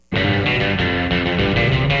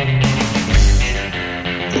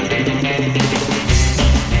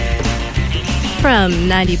From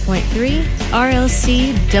 90.3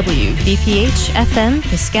 RLC WVPH FM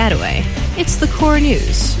Piscataway, it's the Core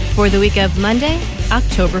News for the week of Monday,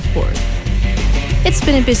 October 4th. It's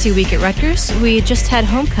been a busy week at Rutgers. We just had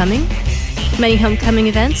homecoming. Many homecoming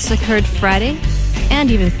events occurred Friday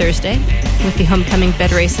and even Thursday with the homecoming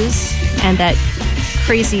bed races and that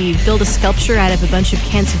crazy build a sculpture out of a bunch of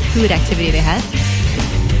cans of food activity they had.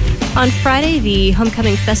 On Friday, the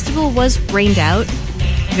homecoming festival was rained out.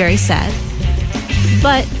 Very sad.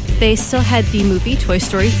 But they still had the movie Toy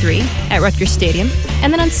Story 3 at Rutgers Stadium.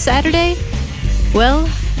 And then on Saturday, well,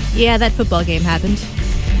 yeah, that football game happened.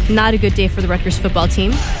 Not a good day for the Rutgers football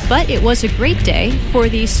team, but it was a great day for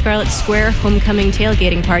the Scarlet Square homecoming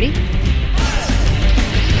tailgating party.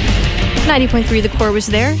 90.3 The Core was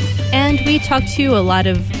there, and we talked to a lot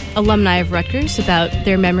of alumni of Rutgers about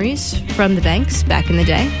their memories from the banks back in the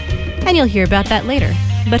day, and you'll hear about that later.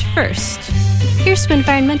 But first, here's some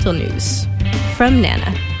environmental news from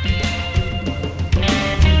Nana.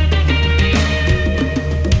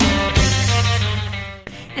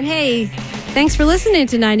 And hey, thanks for listening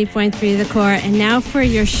to 90.3 The Core. And now for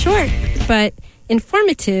your short but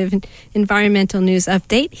informative environmental news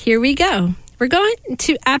update. Here we go. We're going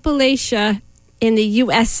to Appalachia in the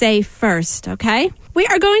USA first, okay? We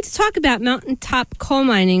are going to talk about mountaintop coal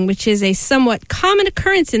mining, which is a somewhat common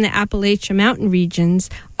occurrence in the Appalachia mountain regions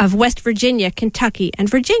of West Virginia, Kentucky, and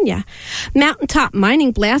Virginia. Mountaintop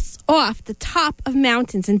mining blasts off the top of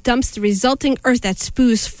mountains and dumps the resulting earth that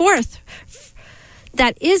spews forth,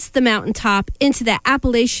 that is the mountaintop, into the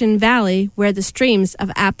Appalachian Valley where the streams of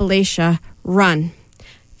Appalachia run.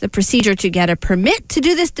 The procedure to get a permit to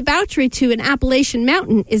do this debauchery to an Appalachian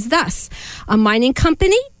mountain is thus: a mining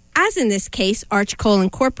company, as in this case Arch Coal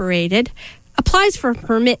Incorporated, applies for a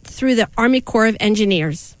permit through the Army Corps of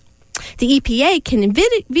Engineers. The EPA can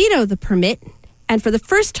veto the permit, and for the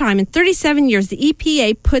first time in 37 years, the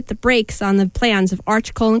EPA put the brakes on the plans of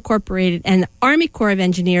Arch Coal Incorporated and the Army Corps of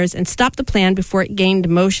Engineers and stopped the plan before it gained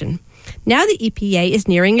motion. Now the EPA is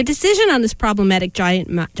nearing a decision on this problematic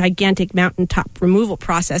gigantic mountaintop removal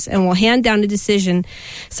process and will hand down a decision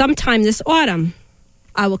sometime this autumn.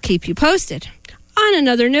 I will keep you posted. On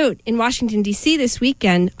another note, in Washington, D.C. this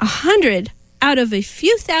weekend, 100 out of a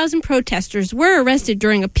few thousand protesters were arrested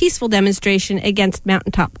during a peaceful demonstration against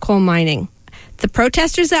mountaintop coal mining. The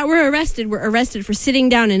protesters that were arrested for sitting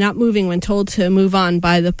down and not moving when told to move on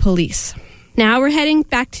by the police. Now we're heading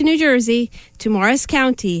back to New Jersey, to Morris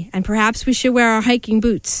County, and perhaps we should wear our hiking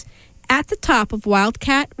boots. At the top of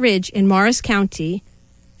Wildcat Ridge in Morris County,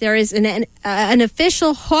 there is an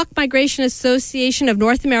official Hawk Migration Association of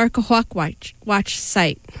North America Hawk Watch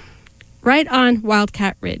site right on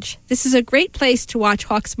Wildcat Ridge. This is a great place to watch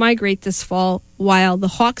hawks migrate this fall while the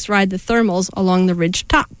hawks ride the thermals along the ridge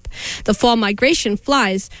top. The fall migration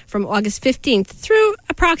flies from August 15th through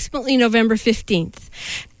approximately November 15th.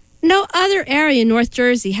 No other area in North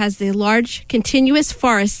Jersey has the large, continuous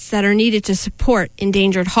forests that are needed to support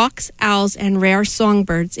endangered hawks, owls, and rare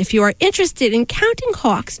songbirds. If you are interested in counting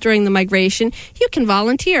hawks during the migration, you can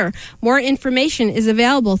volunteer. More information is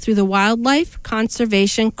available through the Wildlife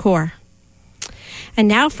Conservation Corps. And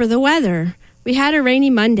now for the weather. We had a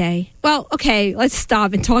rainy Monday. Well, okay, let's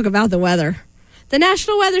stop and talk about the weather. The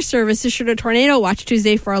National Weather Service issued a tornado watch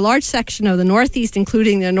Tuesday for a large section of the Northeast,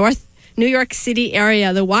 including the New York City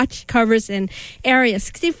area. The watch covers an area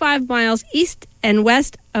 65 miles east and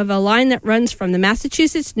west of a line that runs from the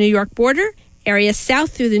Massachusetts-New York border, area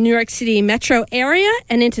south through the New York City metro area,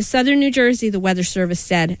 and into southern New Jersey, the Weather Service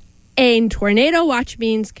said. A tornado watch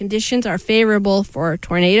means conditions are favorable for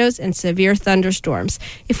tornadoes and severe thunderstorms.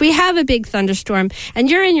 If we have a big thunderstorm and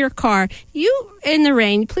you're in your car, you in the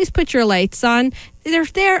rain, please put your lights on. They're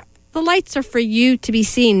there. The lights are for you to be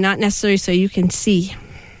seen, not necessarily so you can see.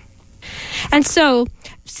 And so,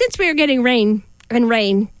 since we are getting rain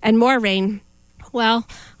and more rain, well,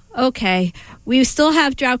 okay, we still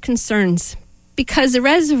have drought concerns because the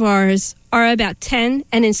reservoirs are about 10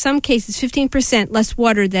 and in some cases 15% less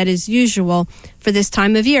water than is usual for this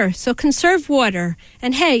time of year. So conserve water.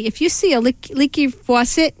 And hey, if you see a leaky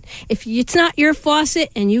faucet, if it's not your faucet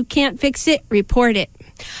and you can't fix it, report it.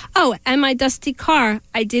 Oh, and my dusty car,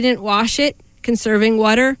 I didn't wash it, conserving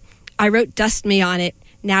water. I wrote "dust me" on it.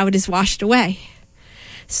 Now it is washed away.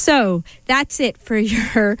 So that's it for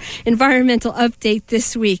your environmental update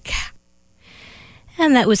this week.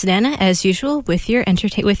 And that was Nana, as usual, with your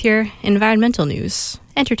environmental news,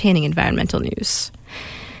 entertaining environmental news.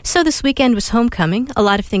 So this weekend was homecoming. A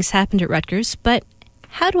lot of things happened at Rutgers, but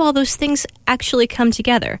how do all those things actually come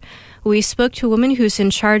together? We spoke to a woman who's in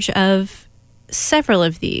charge of several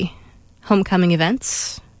of the homecoming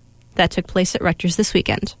events that took place at Rutgers this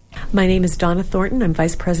weekend. My name is Donna Thornton. I'm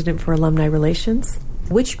Vice President for Alumni Relations.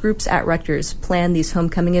 Which groups at Rutgers plan these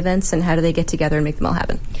homecoming events, and how do they get together and make them all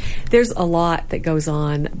happen? There's a lot that goes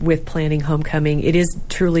on with planning homecoming. It is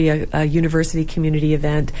truly a university community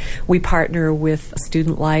event. We partner with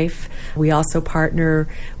Student Life. We also partner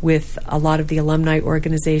with a lot of the alumni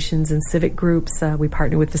organizations and civic groups. We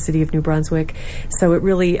partner with the City of New Brunswick. So it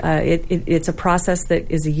really, it's a process that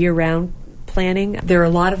is a year-round planning. There are a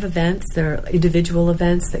lot of events. There are individual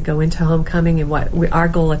events that go into homecoming, and our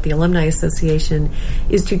goal at the Alumni Association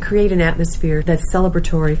is to create an atmosphere that's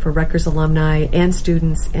celebratory for Rutgers alumni and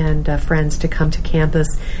students and friends to come to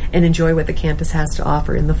campus and enjoy what the campus has to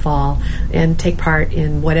offer in the fall and take part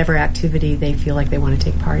in whatever activity they feel like they want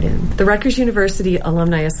to take part in. The Rutgers University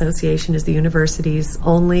Alumni Association is the university's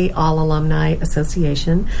only all-alumni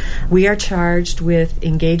association. We are charged with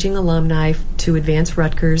engaging alumni to advance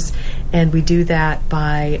Rutgers, and we do that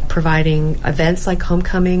by providing events like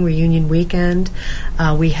Homecoming, Reunion Weekend.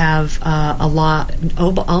 We have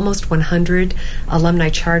almost 100 alumni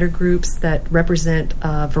charter groups that represent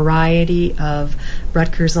a variety of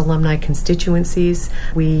Rutgers alumni constituencies.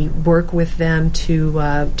 We work with them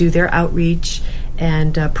to do their outreach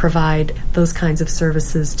and provide those kinds of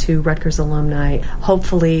services to Rutgers alumni.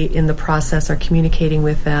 Hopefully, in the process, are communicating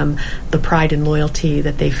with them the pride and loyalty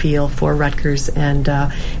that they feel for Rutgers, and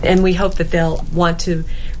we hope that they'll want to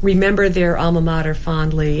remember their alma mater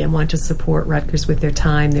fondly and want to support Rutgers with their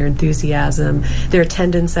time, their enthusiasm, their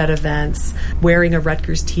attendance at events, wearing a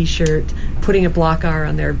Rutgers T-shirt, putting a block R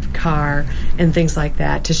on their car, and things like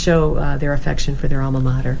that to show their affection for their alma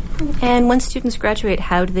mater. And when students graduate,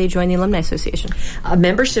 how do they join the Alumni Association? A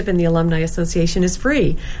membership in the Alumni Association is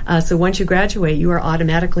free. So once you graduate, you are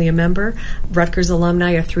automatically a member. Rutgers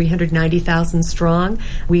alumni are 390,000 strong.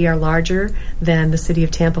 We are larger than the city of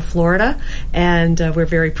Tampa, Florida, and we're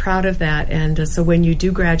very proud of that. And so when you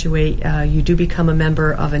do graduate, you do become a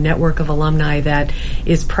member of a network of alumni that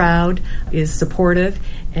is proud, is supportive,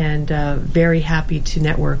 and very happy to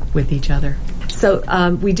network with each other.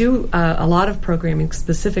 So we do a lot of programming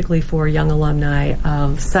specifically for young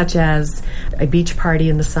alumni, such as a beach party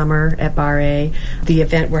in the summer at Bar A, the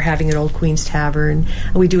event we're having at Old Queen's Tavern.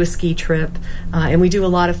 We do a ski trip, and we do a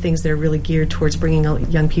lot of things that are really geared towards bringing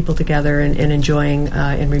young people together and enjoying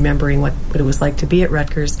and remembering what it was like to be at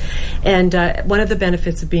Rutgers. And one of the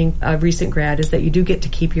benefits of being a recent grad is that you do get to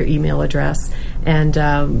keep your email address and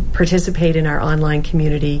participate in our online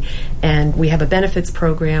community. And we have a benefits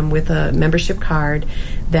program with a membership card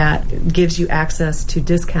that gives you access to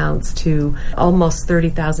discounts to almost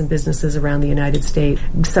 30,000 businesses around the United States.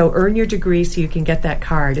 So earn your degree so you can get that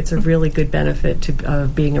card. It's a really good benefit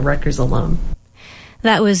of being a Rutgers alum.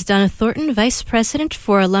 That was Donna Thornton, Vice President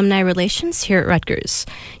for Alumni Relations here at Rutgers.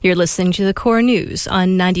 You're listening to The Core News on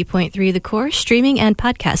 90.3 The Core, streaming and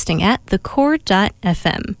podcasting at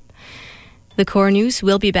thecore.fm. The Core News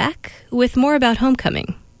will be back with more about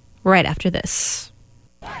homecoming right after this.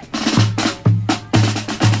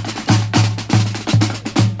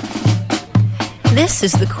 This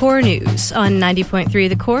is The Core News on 90.3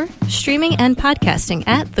 The Core, streaming and podcasting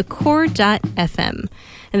at thecore.fm.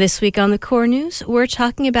 And this week on The Core News, we're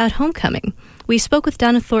talking about homecoming. We spoke with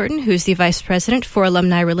Donna Thornton, who's the Vice President for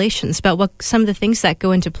Alumni Relations, about some of the things that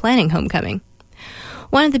go into planning homecoming.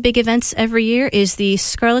 One of the big events every year is the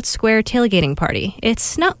Scarlet Square Tailgating Party.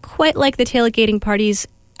 It's not quite like the tailgating parties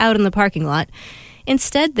out in the parking lot.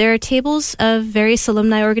 Instead, there are tables of various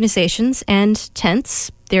alumni organizations and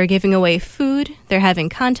tents. They're giving away food, they're having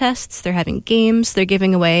contests, they're having games, they're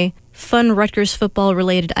giving away fun Rutgers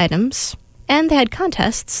football-related items. And they had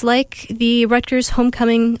contests like the Rutgers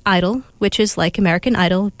Homecoming Idol, which is like American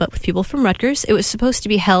Idol, but with people from Rutgers. It was supposed to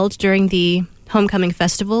be held during the Homecoming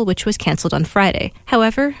Festival, which was canceled on Friday.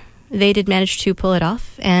 However, they did manage to pull it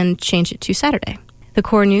off and change it to Saturday. The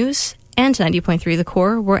Core News and 90.3 The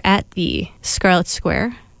Core were at the Scarlet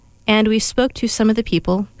Square, and we spoke to some of the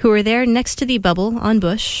people who were there next to the bubble on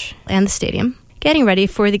Bush and the stadium, getting ready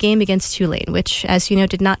for the game against Tulane, which, as you know,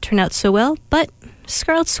 did not turn out so well, but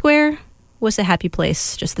Scarlet Square was a happy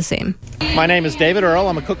place just the same. My name is David Earle.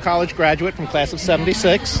 I'm a Cook College graduate from class of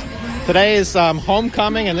 76. Today is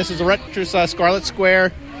homecoming, and this is the Rutgers Scarlet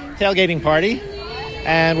Square tailgating party.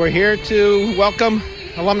 And we're here to welcome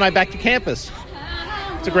alumni back to campus.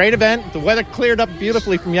 It's a great event. The weather cleared up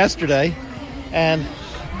beautifully from yesterday. And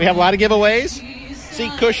we have a lot of giveaways,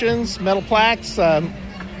 seat cushions, metal plaques,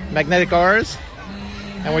 magnetic R's.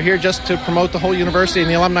 And we're here just to promote the whole university and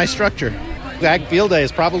the alumni structure. Ag Field Day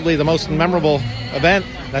is probably the most memorable event.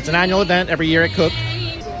 That's an annual event every year at Cook.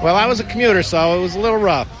 Well, I was a commuter, so it was a little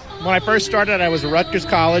rough. When I first started, I was at Rutgers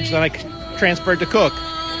College, then I transferred to Cook.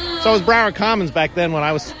 So was Broward Commons back then when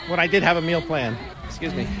I did have a meal plan.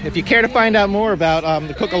 Excuse me. If you care to find out more about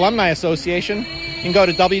the Cook Alumni Association, you can go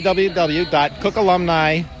to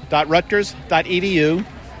www.cookalumni.rutgers.edu,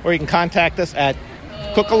 or you can contact us at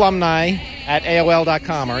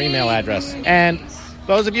cookalumni@aol.com, our email address. And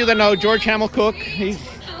those of you that know George Hamill Cook,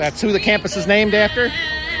 that's who the campus is named after.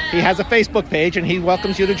 He has a Facebook page, and he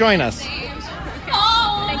welcomes you to join us.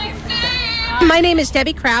 My name is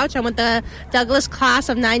Debbie Crouch. I'm with the Douglas class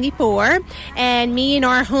of 94, and me and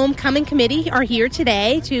our homecoming committee are here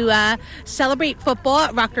today to celebrate football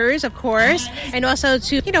at Rutgers, of course, and also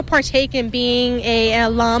to partake in being an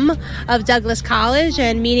alum of Douglas College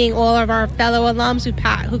and meeting all of our fellow alums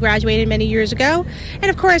who graduated many years ago.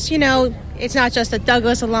 And of course, it's not just a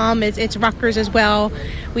Douglas alum, it's Rutgers as well.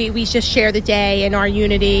 We just share the day and our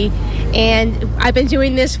unity. And I've been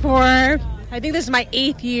doing this I think this is my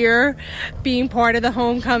 8th year being part of the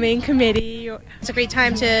homecoming committee. It's a great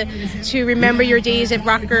time to remember your days at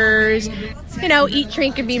Rutgers, eat,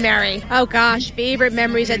 drink, and be merry. Oh gosh, favorite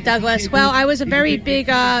memories at Douglas. Well, I was a very big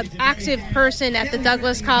active person at the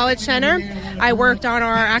Douglas College Center. I worked on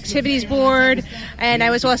our activities board, and I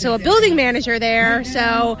was also a building manager there.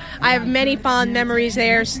 So I have many fond memories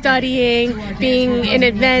there, studying, being in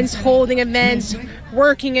events, holding events,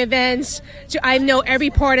 working events. I know every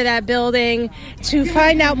part of that building. To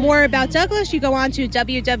find out more about Douglas, you go on to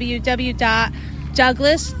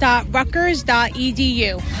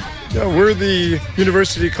www.douglas.rutgers.edu. Yeah, we're the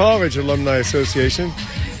University College Alumni Association.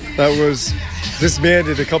 That was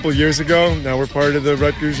disbanded a couple years ago. Now we're part of the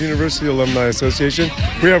Rutgers University Alumni Association.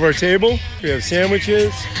 We have our table, we have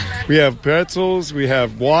sandwiches, we have pretzels, we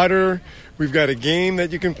have water. We've got a game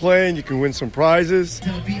that you can play and you can win some prizes.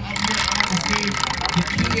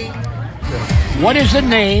 What is the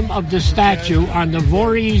name of the statue on the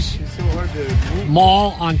Voorhees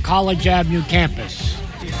Mall on College Avenue campus?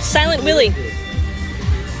 Silent Willie.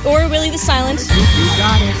 Or Willie the Silent. You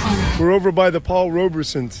got it. We're over by the Paul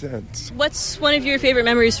Robeson tent. What's one of your favorite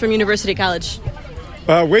memories from University College?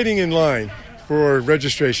 Waiting in line for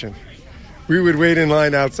registration. We would wait in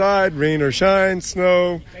line outside, rain or shine,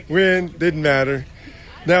 snow, wind, didn't matter.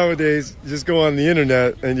 Nowadays, you just go on the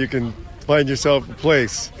internet and you can find yourself a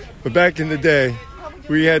place. But back in the day,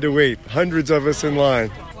 we had to wait, hundreds of us in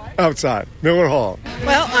line outside Miller Hall.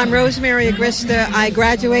 Well, I'm Rosemary Agresta. I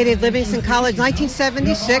graduated Livingston College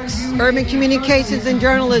 1976, Urban Communications and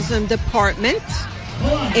Journalism Department.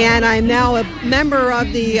 And I'm now a member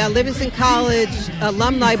of the Livingston College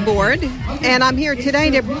Alumni Board. And I'm here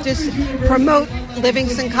today to just promote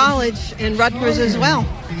Livingston College and Rutgers as well.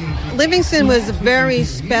 Livingston was very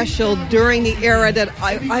special during the era that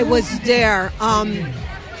I was there.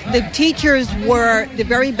 The teachers were the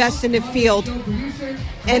very best in the field.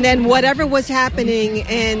 And then whatever was happening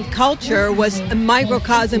in culture was a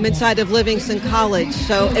microcosm inside of Livingston College.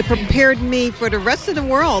 So it prepared me for the rest of the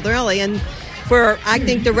world, really. And for, I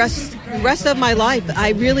think, the rest of my life, I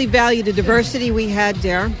really value the diversity we had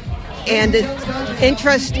there and the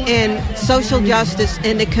interest in social justice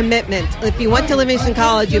and the commitment. If you went to Livingston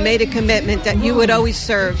College, you made a commitment that you would always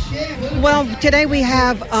serve. Well, today we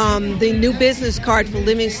have the new business card for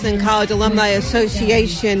Livingston College Alumni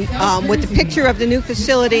Association with the picture of the new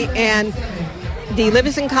facility and the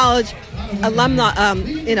Livingston College alumni,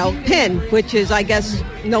 pin, which is, I guess,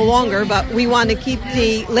 no longer, but we want to keep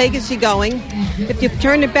the legacy going. If you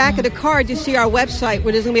turn the back of the card, you see our website,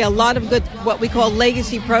 where there's going to be a lot of good, what we call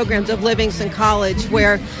legacy programs of Livingston College,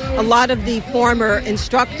 where a lot of the former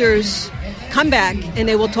instructors come back and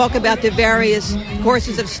they will talk about the various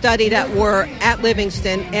courses of study that were at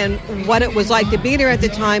Livingston and what it was like to be there at the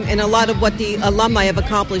time and a lot of what the alumni have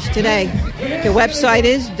accomplished today. The website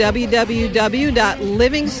is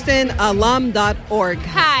www.livingstonalum.org.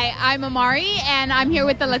 Hi, I'm Amari and I'm here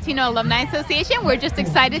with the Latino Alumni Association. We're just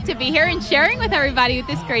excited to be here and sharing with everybody with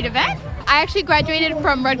this great event. I actually graduated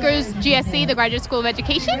from Rutgers GSC, the Graduate School of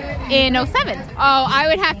Education, in 2007. I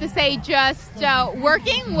would have to say just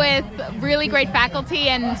working with really great faculty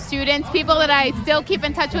and students, people that I still keep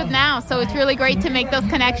in touch with now. So it's really great to make those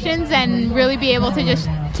connections and really be able to just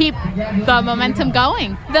keep the momentum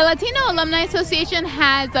going. The Latino Alumni Association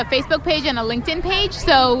has a Facebook page and a LinkedIn page.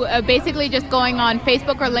 So basically just going on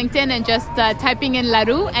Facebook or LinkedIn and just typing in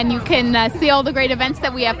LaRue, and you can see all the great events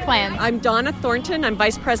that we have planned. I'm Donna Thornton. I'm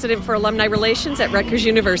Vice President for Alumni Relations at Rutgers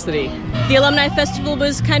University. The Alumni Festival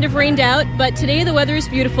was kind of rained out, but today the weather is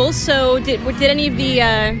beautiful. So did any of the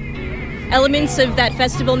elements of that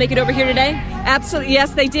festival make it over here today? Absolutely.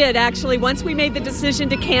 Yes, they did. Actually, once we made the decision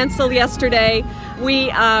to cancel yesterday,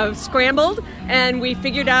 we scrambled and we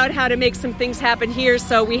figured out how to make some things happen here.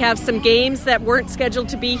 So we have some games that weren't scheduled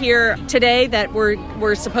to be here today that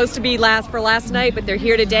were supposed to be last night, but they're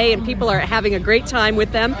here today, and people are having a great time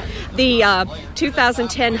with them. The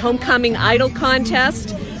 2010 Homecoming Idol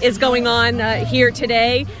Contest is going on here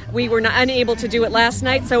today. We were unable to do it last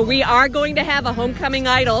night, so we are going to have a Homecoming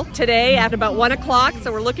Idol today at about 1 o'clock,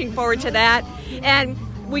 so we're looking forward to that. And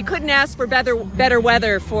we couldn't ask for better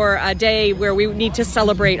weather for a day where we need to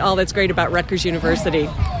celebrate all that's great about Rutgers University.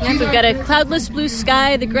 We've got a cloudless blue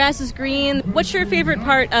sky, the grass is green. What's your favorite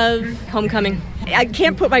part of homecoming? I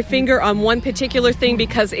can't put my finger on one particular thing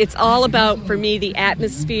because it's all about, for me, the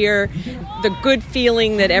atmosphere, the good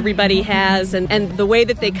feeling that everybody has, and the way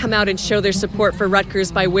that they come out and show their support for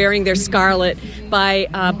Rutgers by wearing their scarlet, by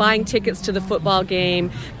buying tickets to the football game,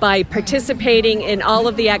 by participating in all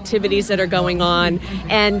of the activities that are going on,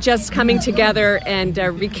 and just coming together and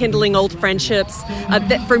rekindling old friendships.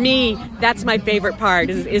 For me, that's my favorite part,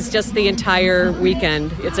 is just the entire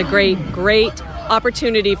weekend. It's a great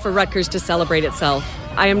opportunity for Rutgers to celebrate itself.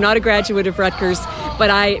 I am not a graduate of Rutgers, but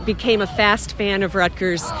I became a fast fan of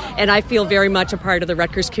Rutgers, and I feel very much a part of the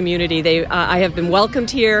Rutgers community. I have been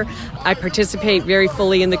welcomed here. I participate very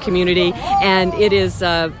fully in the community, and it is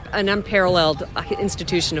an unparalleled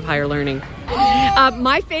institution of higher learning.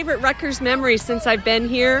 My favorite Rutgers memory since I've been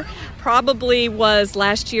here probably was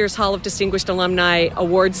last year's Hall of Distinguished Alumni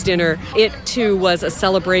Awards dinner. It, too, was a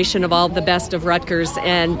celebration of all the best of Rutgers,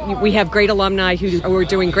 and we have great alumni who are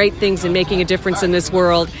doing great things and making a difference in this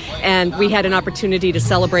world, and we had an opportunity to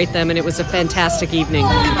celebrate them, and it was a fantastic evening.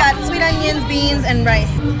 We've got sweet onions, beans, and rice.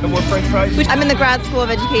 And more French fries? I'm in the grad school of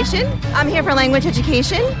education. I'm here for language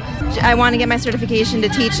education. I want to get my certification to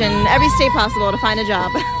teach in every state possible to find a job.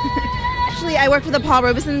 Actually, I work for the Paul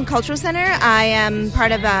Robeson Cultural Center. I am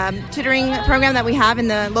part of a tutoring program that we have in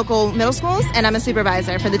the local middle schools, and I'm a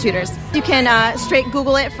supervisor for the tutors. You can straight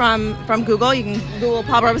Google it from Google. You can Google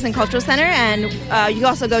Paul Robeson Cultural Center, and you can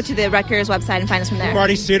also go to the Rutgers website and find us from there.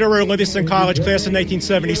 Marty Cedar, Livingston College, class of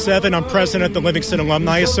 1977. I'm president of the Livingston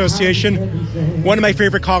Alumni Association. One of my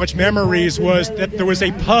favorite college memories was that there was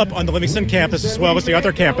a pub on the Livingston campus as well as the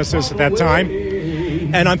other campuses at that time.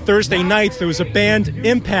 And on Thursday nights, there was a band,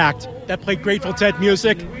 Impact, that played Grateful Dead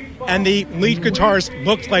music, and the lead guitarist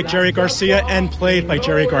looked like Jerry Garcia and played like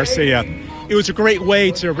Jerry Garcia. It was a great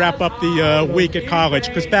way to wrap up the week at college,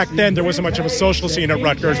 because back then there wasn't much of a social scene at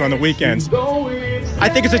Rutgers on the weekends. I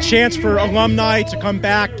think it's a chance for alumni to come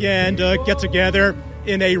back and get together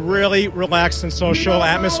in a really relaxed and social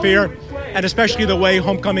atmosphere, and especially the way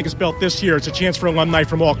homecoming is built this year. It's a chance for alumni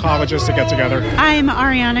from all colleges to get together. I'm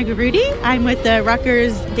Ariana Garudi. I'm with the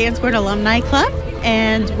Rutgers Dance Board Alumni Club,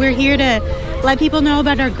 and we're here to let people know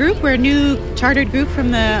about our group. We're a new chartered group from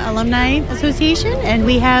the Alumni Association, and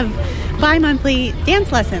we have bi-monthly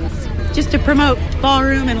dance lessons just to promote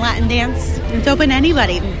ballroom and Latin dance. It's open to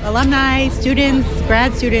anybody, alumni, students,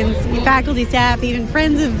 grad students, faculty, staff, even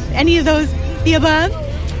friends of any of those, the above.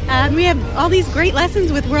 We have all these great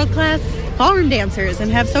lessons with world-class ballroom dancers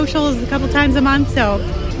and have socials a couple times a month, so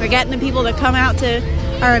we're getting the people to come out to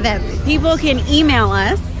our events. People can email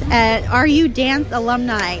us at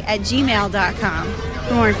rudancealumni@gmail.com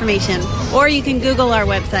for more information, or you can Google our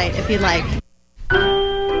website if you'd like.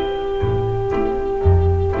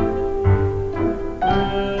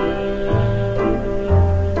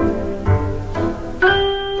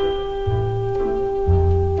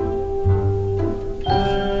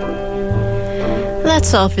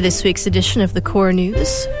 That's all for this week's edition of The Core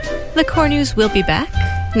News. The Core News will be back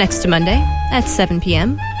next Monday at 7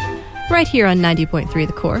 p.m. right here on 90.3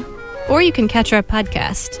 The Core. Or you can catch our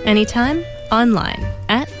podcast anytime online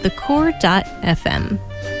at thecore.fm.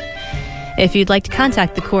 If you'd like to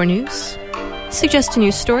contact The Core News, suggest a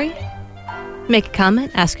news story, make a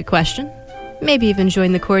comment, ask a question, maybe even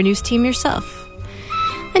join the Core News team yourself,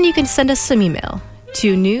 then you can send us some email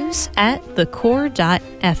to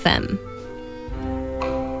news@thecore.fm.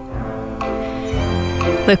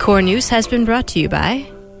 The Core News has been brought to you by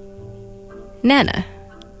Nana,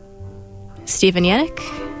 Stephen Yannick,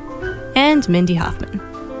 and Mindy Hoffman.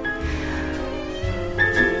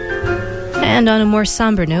 And on a more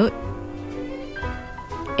somber note,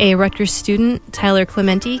 a Rutgers student, Tyler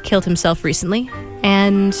Clementi, killed himself recently,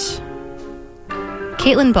 and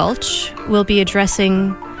Caitlin Balch will be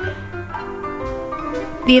addressing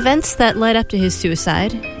the events that led up to his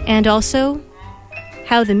suicide, and also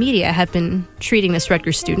how the media have been treating this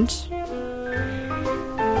Rutgers student,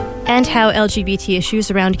 and how LGBT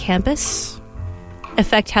issues around campus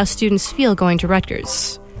affect how students feel going to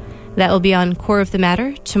Rutgers. That will be on Core of the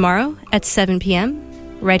Matter tomorrow at 7 p.m.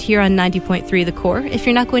 right here on 90.3 The Core. If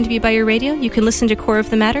you're not going to be by your radio, you can listen to Core of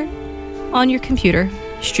the Matter on your computer,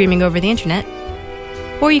 streaming over the internet,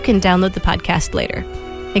 or you can download the podcast later.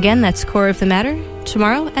 Again, that's Core of the Matter,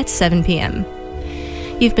 tomorrow at 7 p.m.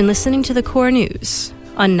 You've been listening to The Core News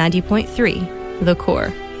on 90.3 The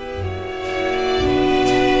Core.